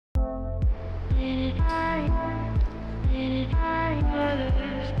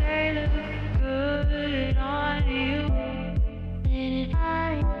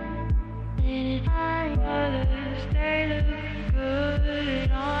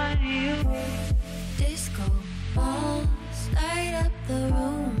Disco balls light up the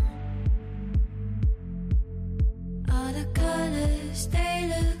room. All the colors, they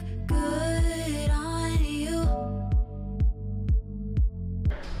look good on you.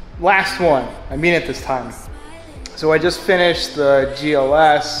 Last one, I mean it this time. So I just finished the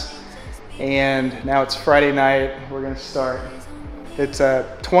GLS and now it's Friday night. We're gonna start. It's a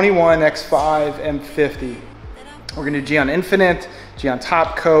 21 X5 M50. We're gonna do G on Infinite, G on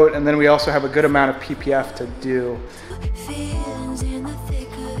top coat, and then we also have a good amount of PPF to do. Feelings in the thick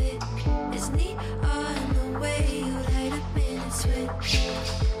of it. It's neat on the way you light up in a sweat.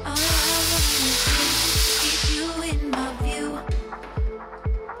 All I wanna do is keep you in my view.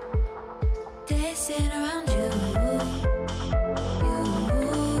 Dancing around you.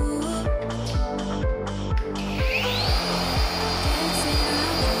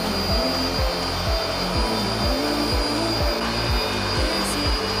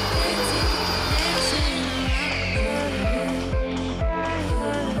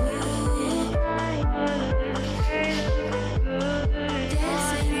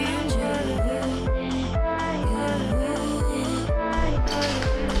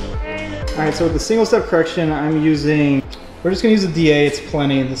 All right, so with the single step correction, we're just gonna use the DA, it's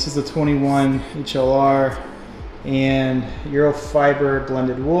plenty. This is the 21 HLR and Eurofiber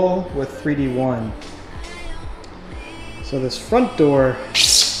blended wool with 3D1. So this front door,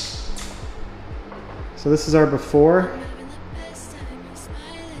 so this is our before.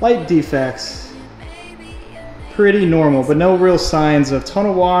 Light defects, pretty normal, but no real signs of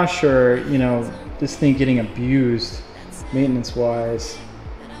tunnel wash or, you know, this thing getting abused maintenance wise.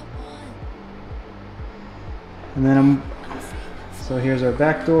 And then so here's our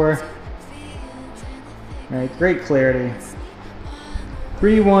back door. All right, great clarity.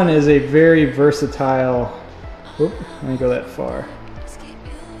 3D1 is a very versatile, whoop, let me go that far.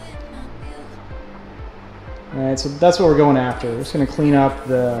 All right, so that's what we're going after. We're just gonna clean up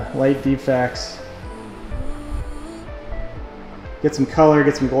the light defects, get some color,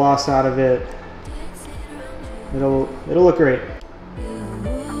 get some gloss out of it. It'll look great.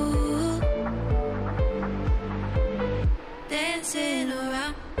 Dancing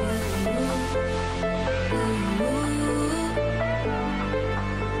around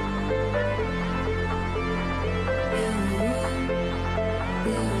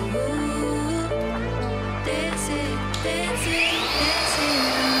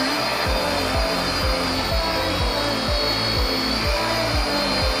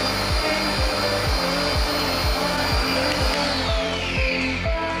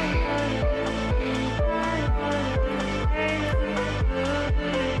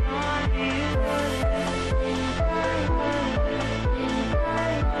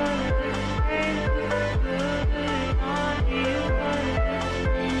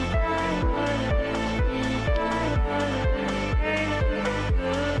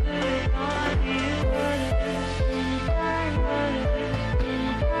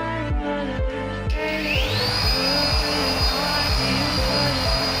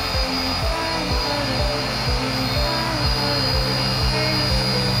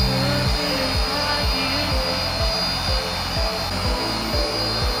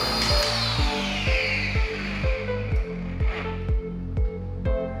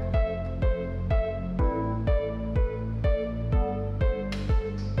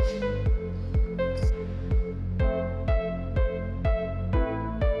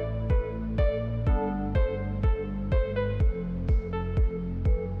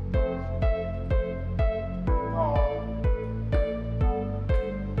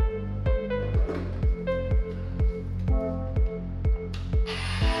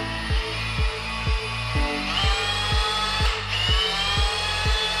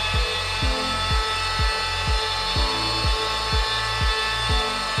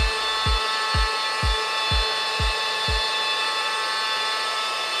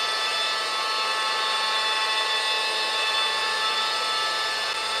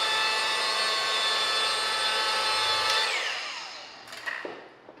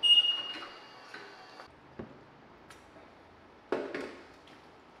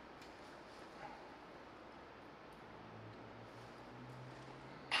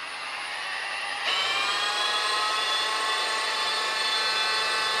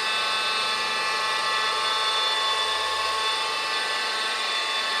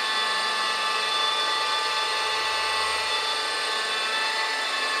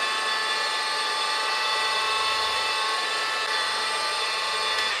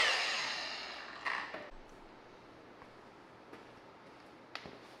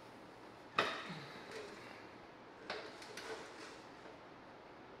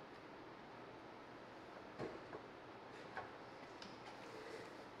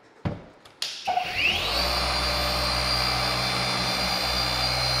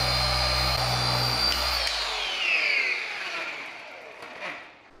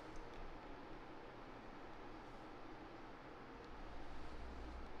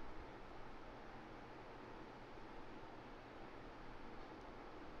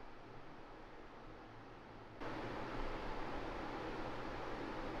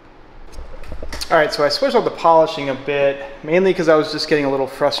All right, so I switched up the polishing a bit, mainly because I was just getting a little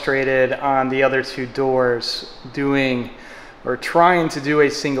frustrated on the other two doors doing or trying to do a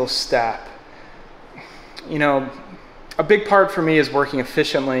single step. You know, a big part for me is working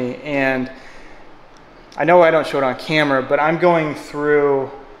efficiently, and I know I don't show it on camera, but I'm going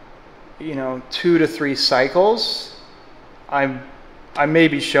through, you know, 2 to 3 cycles. I may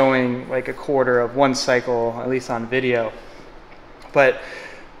be showing like a quarter of one cycle, at least on video. But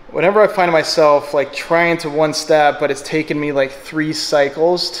whenever I find myself like trying to one step, but it's taken me like 3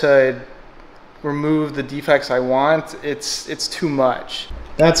 cycles to remove the defects I want, it's too much.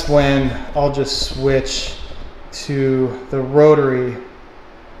 That's when I'll just switch to the rotary,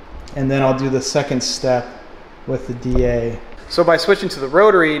 and then I'll do the second step with the DA. So by switching to the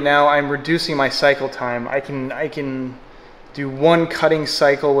rotary, now I'm reducing my cycle time. I can do 1 cutting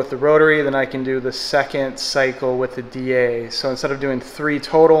cycle with the rotary, then I can do the second cycle with the DA. So instead of doing 3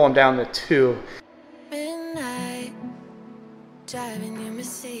 total, I'm down to 2. Midnight, driving your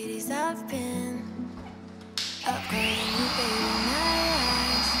Mercedes, I've been upgrading you, baby, my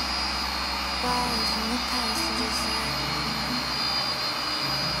eyes, wide from the passenger side.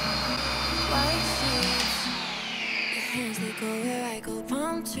 White sheets, your hands, they go where I go,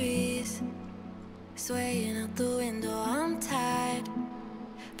 palm trees, swaying out the window, I'm tired,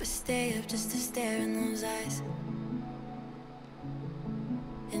 but stay up just to stare in those eyes.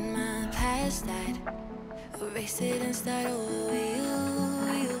 In my past I'd erase it and start over with you.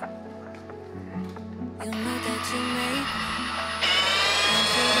 You know that you made one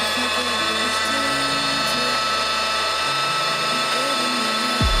for the future of those two.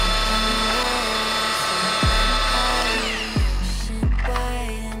 Ocean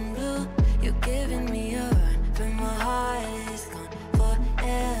white and blue, you're giving me a run, but my heart is gone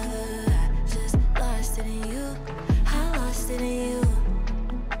forever. I just lost it in you, I lost it in you.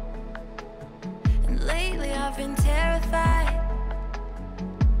 Lately I've been terrified,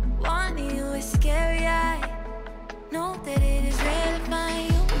 wanting you is scary. I know that it is rare to find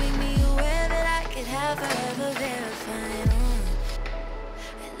you, make me aware that I could have forever verified.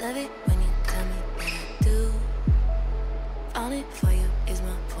 I love it when you tell me that I do. Falling for you is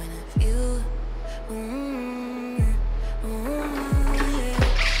my point of view. Yeah.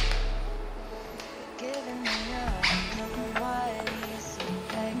 Giving me up, knowing what is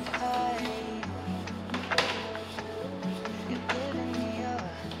like party.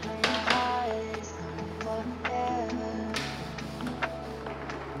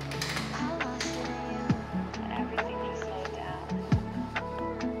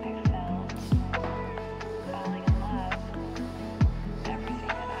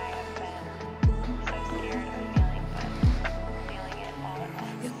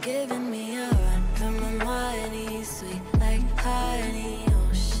 Giving me a run from my money, sweet like honey,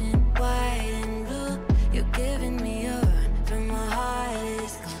 ocean white and blue. You're giving me a run from my heart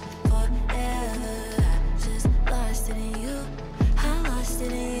is gone forever. I just lost it in you, I lost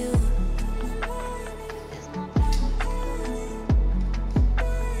it in you.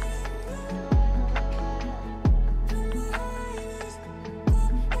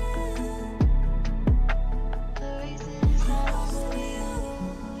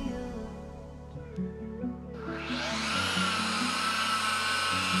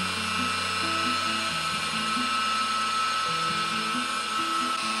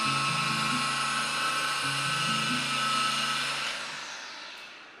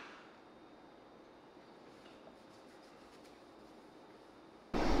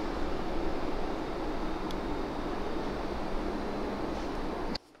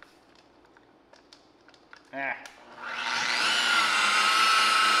 Ah.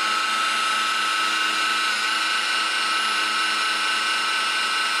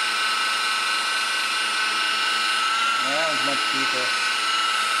 That was much deeper.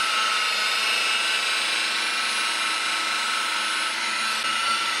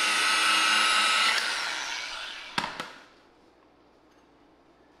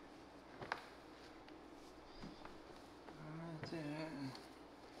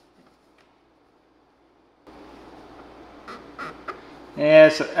 Yeah,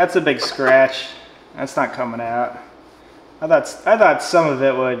 so that's a big scratch. That's not coming out. I thought some of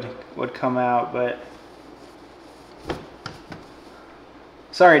it would come out, but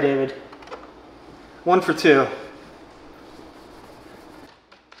sorry, David. 1 for 2.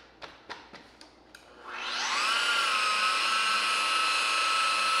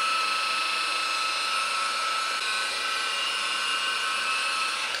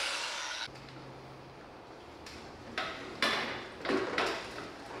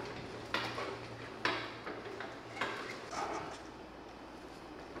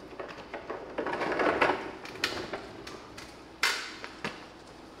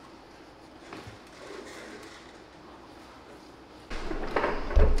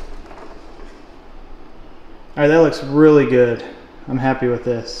 All right, that looks really good. I'm happy with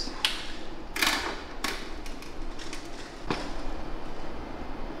this.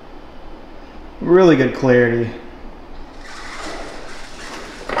 Really good clarity.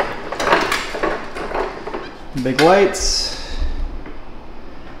 Big lights.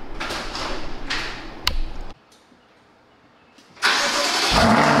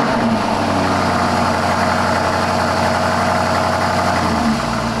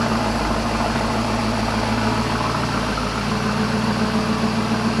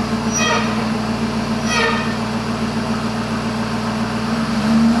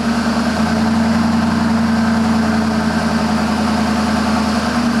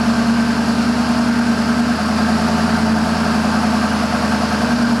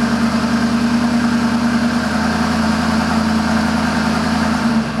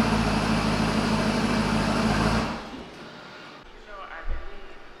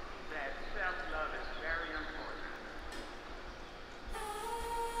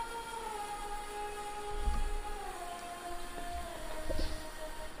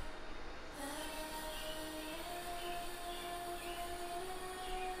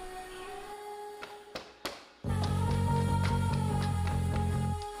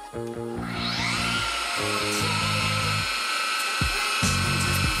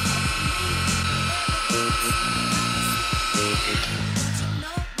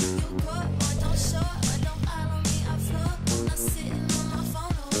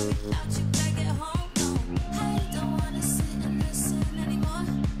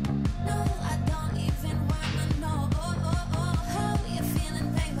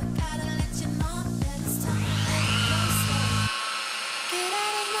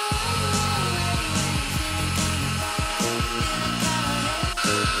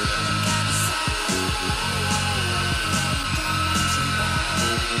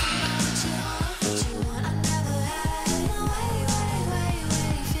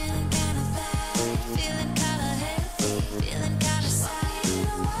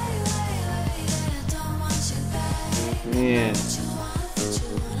 Man,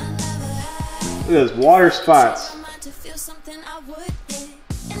 look at those water spots.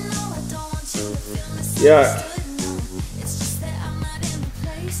 Yuck.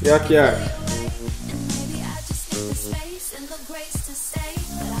 Yuck, yuck.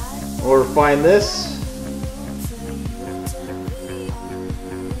 We'll refine this.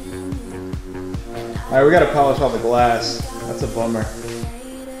 Alright, we gotta polish off the glass. That's a bummer.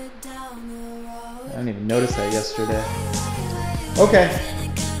 I didn't even notice that yesterday. Okay.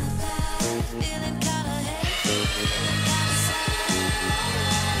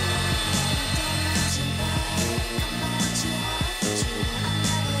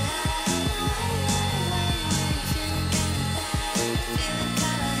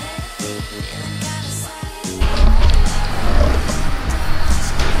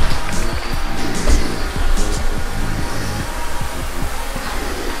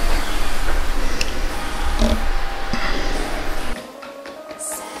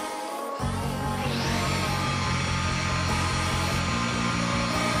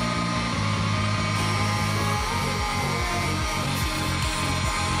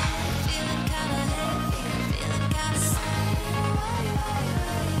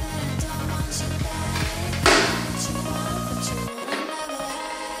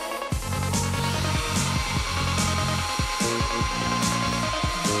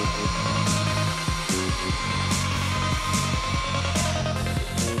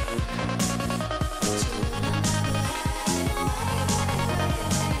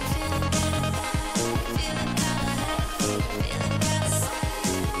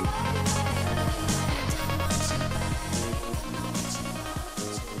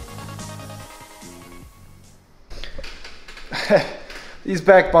 These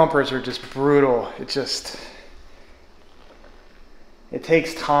back bumpers are just brutal. It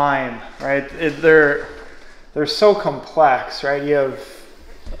takes time, right? They're so complex, right? You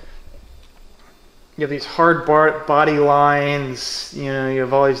have these hard body lines. You know, you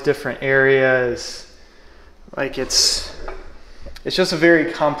have all these different areas. Like it's just a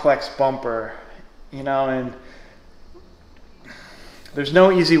very complex bumper, you know, and there's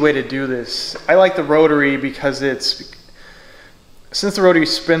no easy way to do this. I like the rotary because since the rotary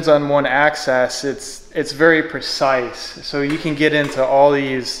spins on one axis, it's very precise. So you can get into all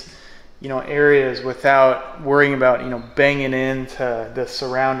these, you know, areas without worrying about, you know, banging into the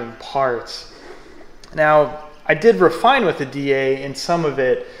surrounding parts. Now, I did refine with the DA in some of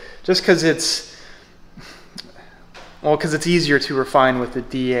it, just because it's easier to refine with the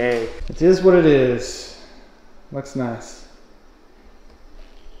DA. It is what it is. Looks nice.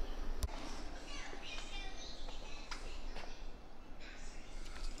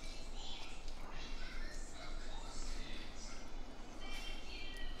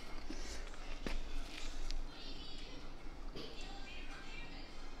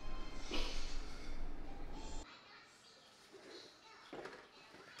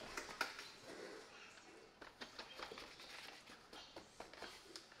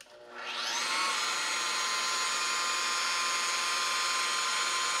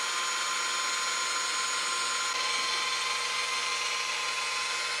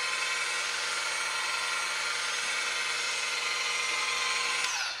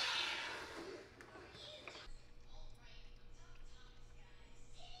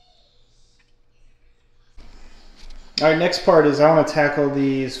 All right, next part is I want to tackle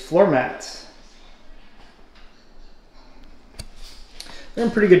these floor mats. They're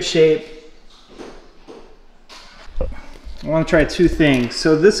in pretty good shape. I want to try two things.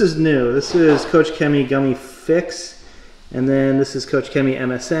 So this is new. This is Coach Chemi Gummy Fix, and then this is Coach Chemi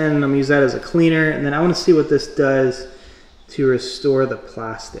MSN. I'm gonna use that as a cleaner, and then I want to see what this does to restore the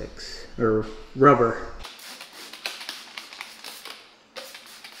plastics or rubber.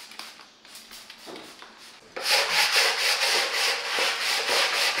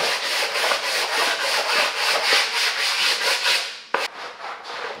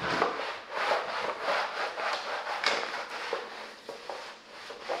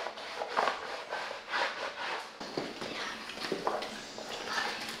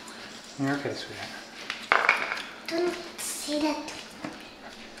 Okay, sweetheart. Don't say that.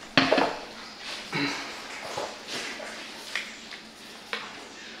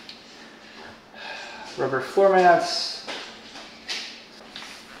 Rubber floor mats.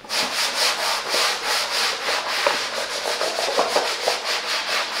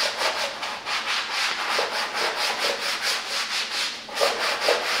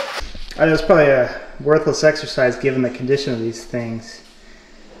 I know it's probably a worthless exercise given the condition of these things.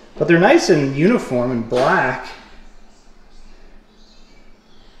 But they're nice and uniform and black.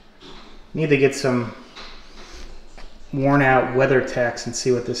 Need to get some worn out weather techs and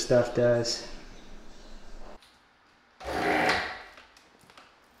see what this stuff does.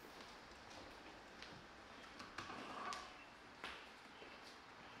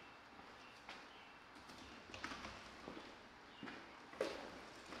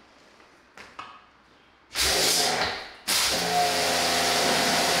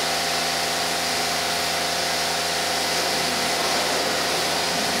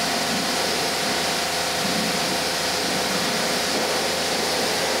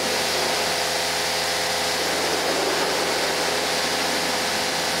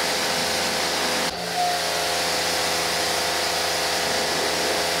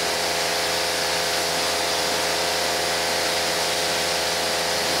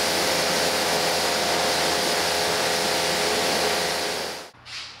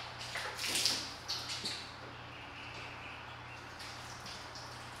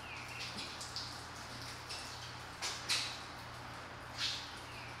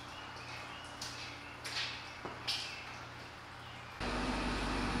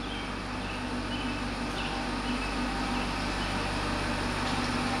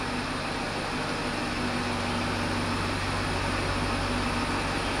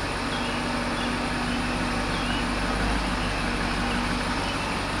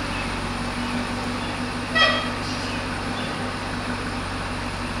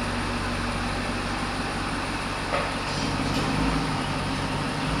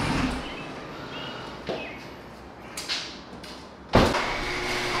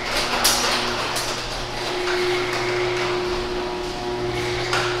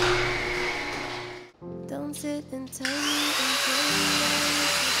 Don't sit and tell me until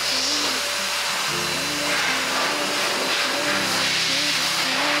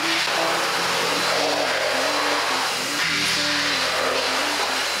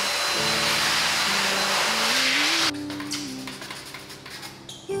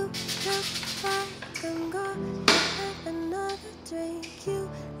you look like I'm gonna have another drink. You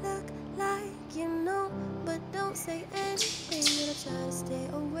look like you know, but don't say anything. Gonna try to stay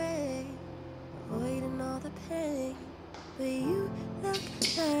away, avoiding all the pain. But you look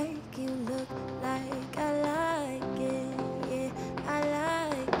like I like it. Yeah, I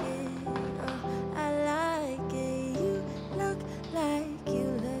like it. Oh, I like it. You look like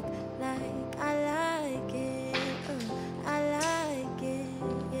I like it. I like it.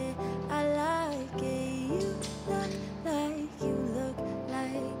 Yeah, I like it. You look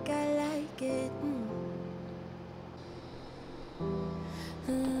like I like it.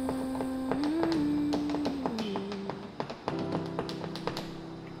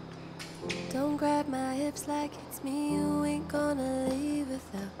 Don't grab my hips like it's me, you ain't gonna leave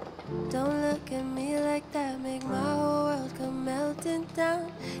without. Don't look at me like that, make my whole world come melting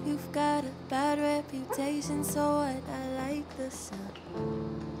down. You've got a bad reputation, so what? I like the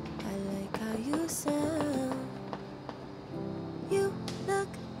sound, I like how you sound. You look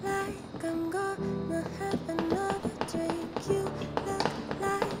like I'm gonna have another drink. You look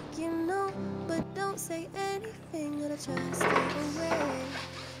like you know, but don't say anything. Gonna try to stay away,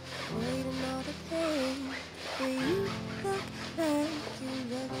 waiting all the pain. But you look like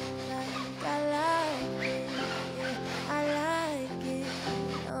I like it. Yeah, I like it.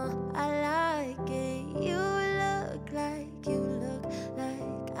 I like it. You look like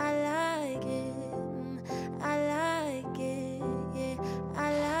I like it. I like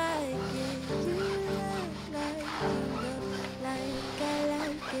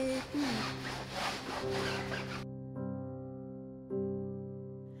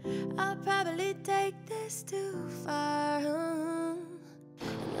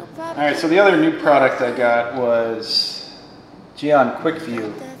All right, so the other new product I got was Geon Quick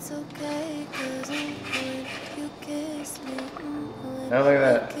View. Now look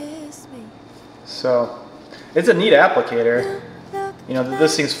at that. So it's a neat applicator. You know,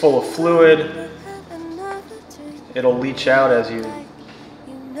 this thing's full of fluid. It'll leach out as you,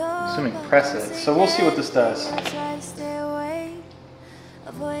 assuming, press it. So we'll see what this does.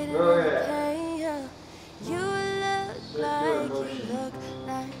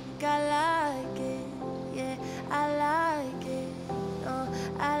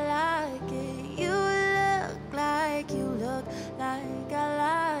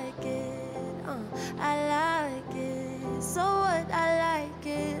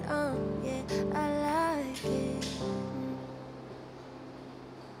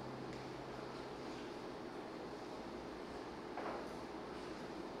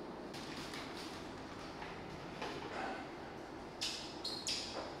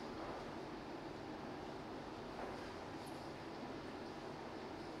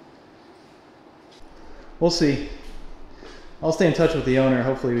 We'll see. I'll stay in touch with the owner.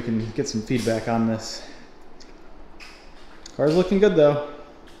 Hopefully we can get some feedback on this. Car's looking good though.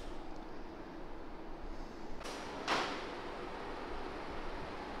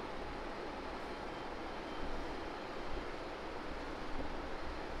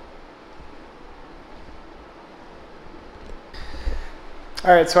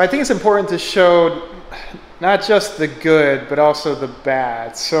 All right, so I think it's important to show not just the good, but also the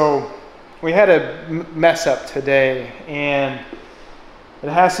bad. So we had a mess up today, and it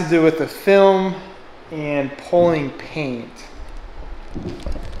has to do with the film and pulling paint.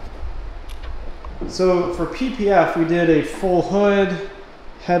 So for PPF, we did a full hood,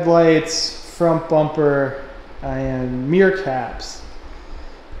 headlights, front bumper, and mirror caps.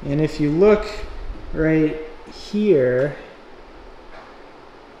 And if you look right here,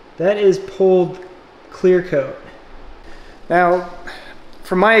 that is pulled clear coat. Now,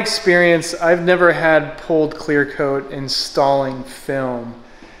 from my experience, I've never had pulled clear coat installing film.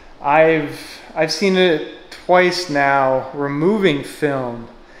 I've seen it twice now removing film,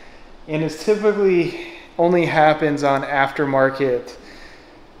 and it typically only happens on aftermarket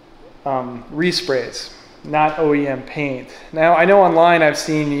resprays, not OEM paint. Now I know online I've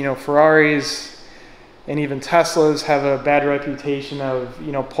seen, you know, Ferraris and even Teslas have a bad reputation of,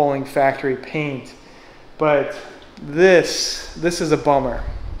 you know, pulling factory paint, but this is a bummer.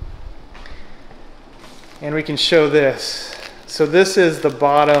 And we can show this. So this is the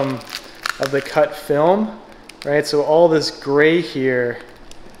bottom of the cut film, right? So all this gray here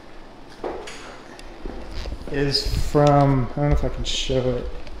is from, I don't know if I can show it.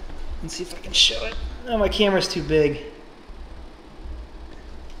 Let's see if I can show it. Oh, my camera's too big.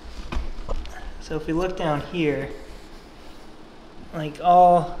 So if we look down here, like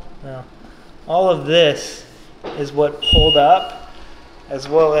all of this is what pulled up, as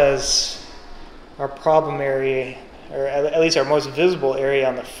well as our problem area, or at least our most visible area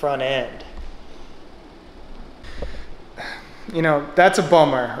on the front end. You know, that's a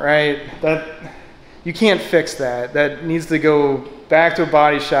bummer, right? That you can't fix that. That needs to go back to a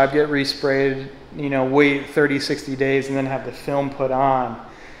body shop, get resprayed, you know, wait 30, 60 days, and then have the film put on.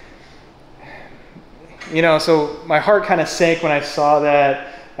 You know, so my heart kind of sank when I saw that.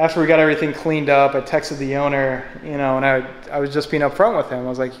 After we got everything cleaned up, I texted the owner, you know, and I was just being upfront with him. I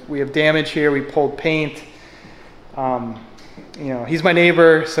was like, we have damage here, we pulled paint. You know, he's my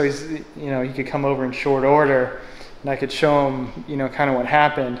neighbor, so he's, you know, he could come over in short order, and I could show him, you know, kind of what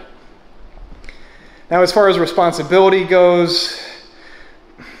happened. Now, as far as responsibility goes,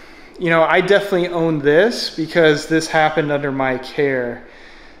 you know, I definitely own this because this happened under my care.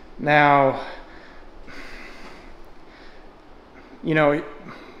 Now, you know,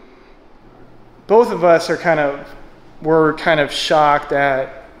 both of us are were kind of shocked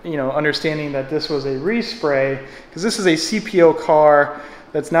at, you know, understanding that this was a respray, because this is a CPO car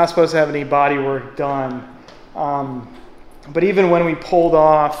that's not supposed to have any body work done. But even when we pulled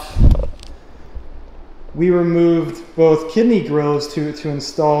off, we removed both kidney grills to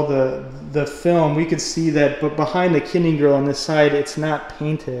install the film. We could see that, but behind the kidney grill on this side, it's not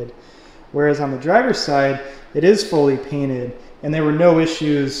painted. Whereas on the driver's side, it is fully painted, and there were no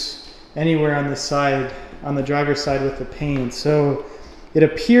issues anywhere on this side, on the driver's side, with the paint. So it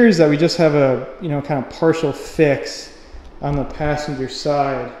appears that we just have a, you know, kind of partial fix on the passenger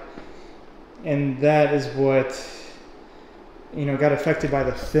side, and that is what, you know, got affected by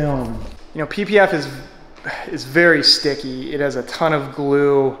the film. You know, PPF is very sticky. It has a ton of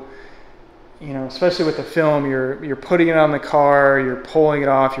glue. You know, especially with the film, you're putting it on the car, you're pulling it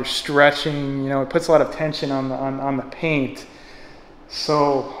off, you're stretching. You know, it puts a lot of tension on the paint.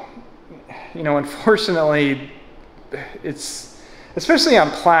 So, you know, unfortunately, it's, especially on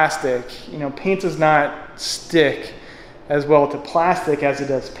plastic, you know, paint does not stick as well to plastic as it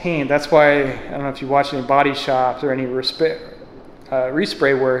does paint. That's why, I don't know if you watch any body shops or any respray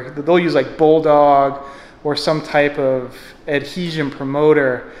work, they'll use like Bulldog or some type of adhesion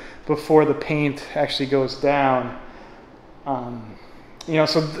promoter before the paint actually goes down. You know,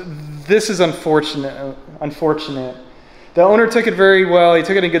 so this is unfortunate. The owner took it very well. He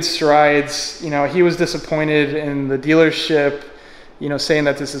took it in good strides. You know, he was disappointed in the dealership, you know, saying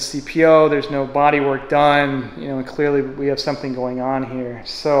that this is CPO, there's no body work done, you know, and clearly we have something going on here.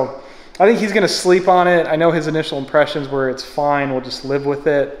 So I think he's gonna sleep on it. I know his initial impressions were it's fine, we'll just live with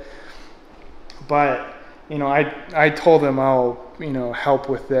it. But, you know, I told him I'll, you know, help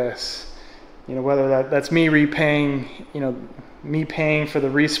with this. You know, whether that's me repaying, you know, me paying for the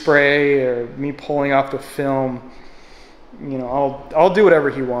respray or me pulling off the film, you know, I'll do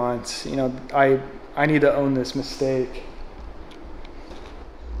whatever he wants. You know, I need to own this mistake.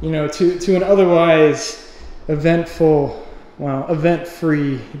 You know, to an otherwise eventful, well,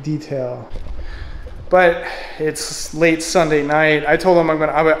 event-free detail. But it's late Sunday night. I told him I'm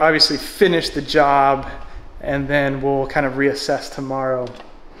gonna obviously finish the job and then we'll kind of reassess tomorrow.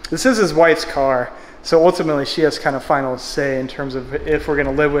 This is his wife's car, so ultimately she has kind of final say in terms of if we're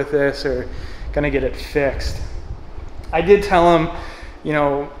gonna live with this or gonna get it fixed. I did tell him, you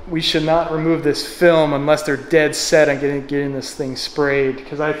know, we should not remove this film unless they're dead set on getting this thing sprayed,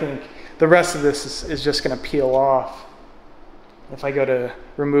 because I think the rest of this is just gonna peel off if I go to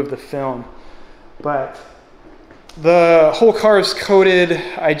remove the film. But the whole car is coated.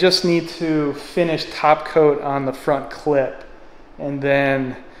 I just need to finish top coat on the front clip and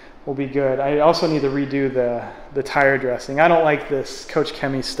then we'll be good. I also need to redo the tire dressing. I don't like this Coach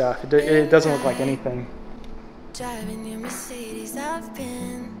Chemi stuff. It doesn't look like anything. Driving your Mercedes, I've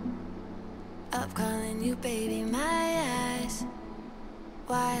been up calling you baby, my eyes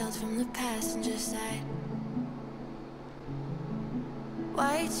wild from the passenger side.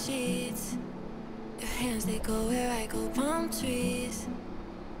 White sheets, your hands they go where I go, palm trees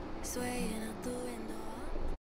swaying out the window.